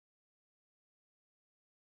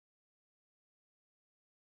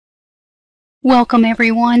Welcome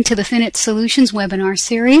everyone to the Finit Solutions webinar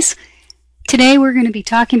series. Today we're going to be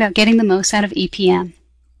talking about getting the most out of EPM.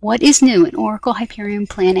 What is new in Oracle Hyperion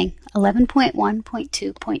Planning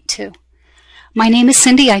 11.1.2.2? My name is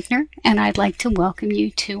Cindy Eichner and I'd like to welcome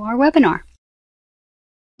you to our webinar.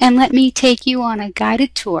 And let me take you on a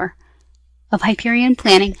guided tour of Hyperion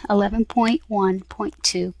Planning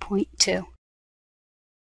 11.1.2.2.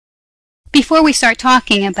 Before we start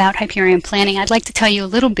talking about Hyperion Planning, I'd like to tell you a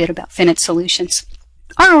little bit about Finit Solutions.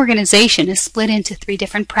 Our organization is split into 3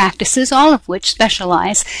 different practices, all of which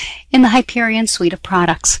specialize in the Hyperion suite of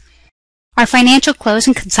products. Our financial close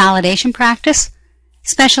and consolidation practice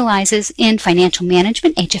specializes in financial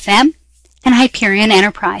management, HFM, and Hyperion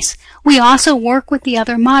Enterprise. We also work with the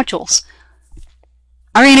other modules.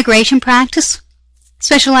 Our integration practice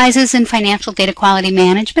specializes in financial data quality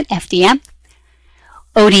management, FDM,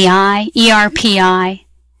 ODI, ERPI,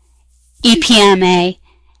 EPMA,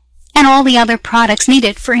 and all the other products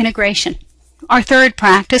needed for integration. Our third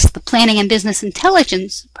practice, the Planning and Business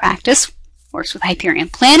Intelligence practice, works with Hyperion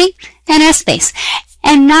Planning and Essbase,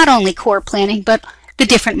 and not only core planning, but the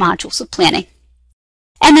different modules of planning.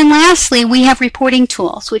 And then lastly, we have reporting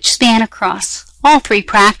tools which span across all 3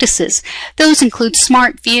 practices. Those include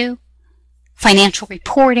SmartView, financial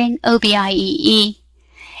reporting, OBIEE,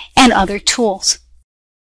 and other tools.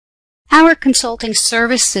 Our consulting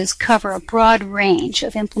services cover a broad range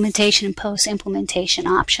of implementation and post-implementation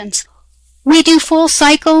options. We do full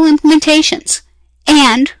cycle implementations,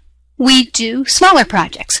 and we do smaller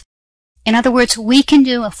projects. In other words, we can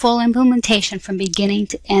do a full implementation from beginning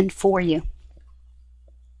to end for you.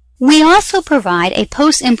 We also provide a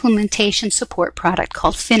post-implementation support product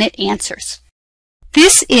called Finit Answers.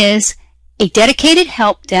 This is a dedicated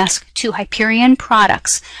help desk to Hyperion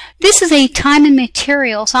products. This is a time and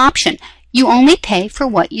materials option. You only pay for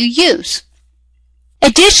what you use.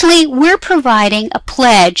 Additionally, we're providing a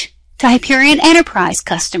pledge to Hyperion Enterprise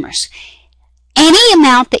customers. Any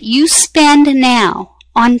amount that you spend now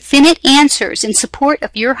on Finit Answers in support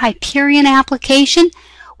of your Hyperion application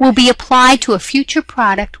will be applied to a future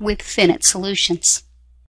product with Finit Solutions.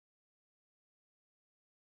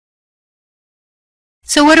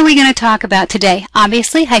 So what are we going to talk about today?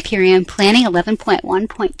 Obviously, Hyperion Planning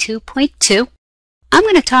 11.1.2.2. I'm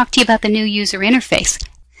going to talk to you about the new user interface.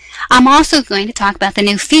 I'm also going to talk about the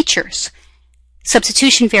new features,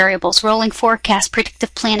 substitution variables, rolling forecast,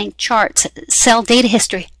 predictive planning, charts, cell data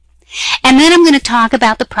history. And then I'm going to talk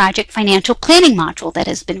about the project financial planning module that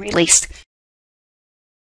has been released.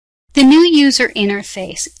 The new user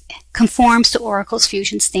interface conforms to Oracle's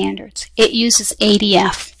Fusion standards. It uses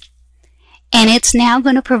ADF. And it's now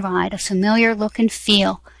going to provide a familiar look and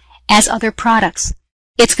feel as other products.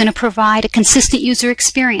 It's going to provide a consistent user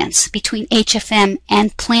experience between HFM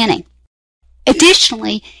and planning.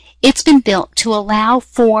 Additionally, it's been built to allow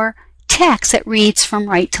for text that reads from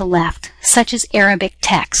right to left, such as Arabic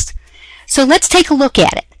text. So let's take a look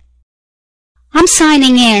at it. I'm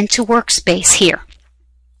signing in to Workspace here.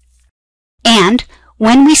 And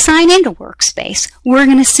when we sign into Workspace, we're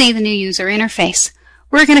going to see the new user interface.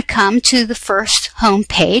 We're going to come to the first home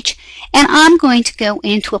page, and I'm going to go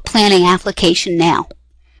into a planning application now.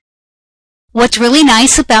 What's really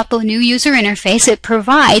nice about the new user interface, it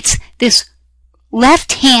provides this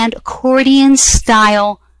left-hand accordion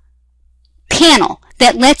style panel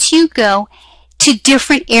that lets you go to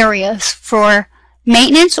different areas for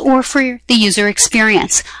maintenance or for the user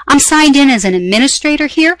experience. I'm signed in as an administrator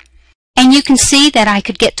here. And you can see that I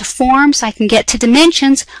could get to forms, I can get to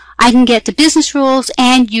dimensions, I can get to business rules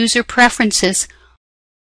and user preferences.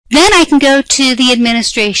 Then I can go to the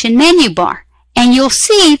administration menu bar. And you'll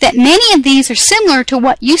see that many of these are similar to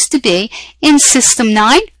what used to be in System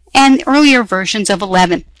 9 and earlier versions of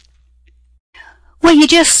 11. What you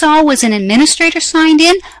just saw was an administrator signed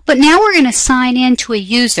in, but now we're going to sign in to a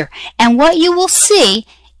user. And what you will see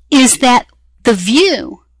is that the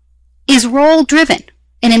view is role-driven.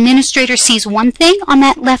 An administrator sees one thing on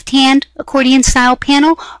that left-hand accordion style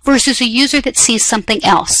panel versus a user that sees something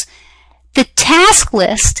else. The task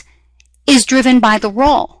list is driven by the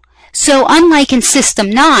role. So unlike in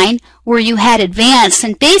System 9, where you had advanced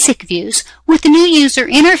and basic views, with the new user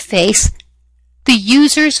interface, the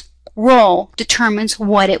user's role determines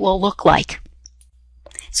what it will look like.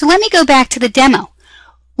 So let me go back to the demo.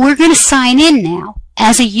 We're going to sign in now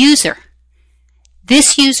as a user.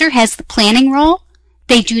 This user has the planning role.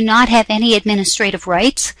 They do not have any administrative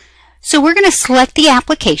rights. So we're going to select the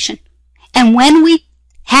application. And when we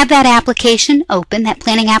have that application open, that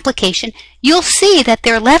planning application, you'll see that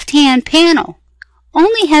their left-hand panel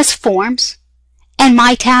only has forms and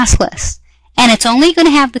my task list. And it's only going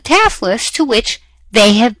to have the task list to which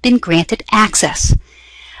they have been granted access.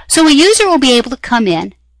 So a user will be able to come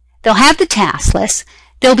in, they'll have the task list,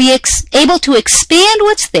 they'll be able to expand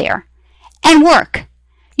what's there and work.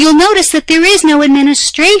 You'll notice that there is no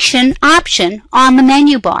administration option on the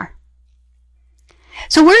menu bar.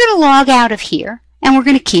 So we're going to log out of here and we're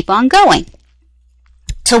going to keep on going.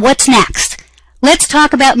 So what's next? Let's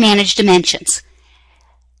talk about manage dimensions.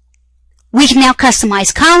 We can now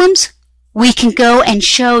customize columns. We can go and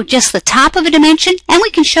show just the top of a dimension, and we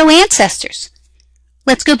can show ancestors.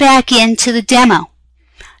 Let's go back into the demo.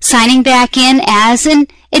 Signing back in as an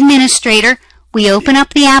administrator, we open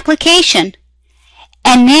up the application,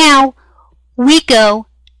 and now we go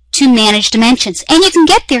to manage dimensions. And you can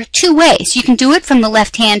get there two ways. You can do it from the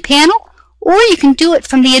left-hand panel, or you can do it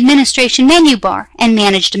from the administration menu bar and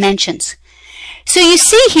manage dimensions. So you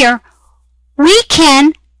see here, we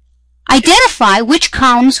can identify which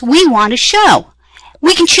columns we want to show.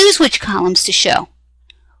 We can choose which columns to show.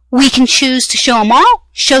 We can choose to show them all,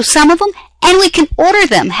 show some of them, and we can order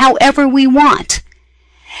them however we want.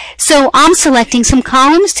 So I'm selecting some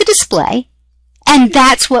columns to display, and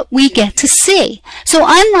that's what we get to see. So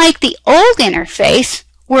unlike the old interface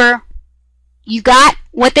where you got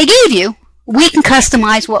what they gave you, we can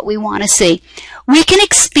customize what we want to see. We can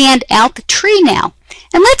expand out the tree now.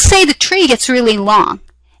 And let's say the tree gets really long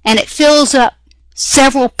and it fills up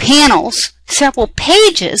several panels, several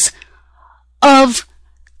pages of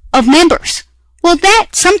members. Well, that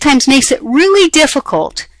sometimes makes it really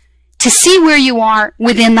difficult to see where you are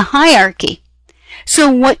within the hierarchy. So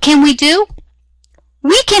what can we do?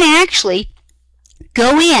 We can actually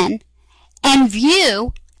go in and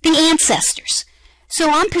view the ancestors. So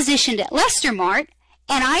I'm positioned at Lester Mart,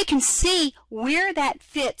 and I can see where that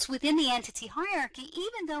fits within the entity hierarchy,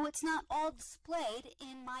 even though it's not all displayed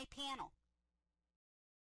in my panel.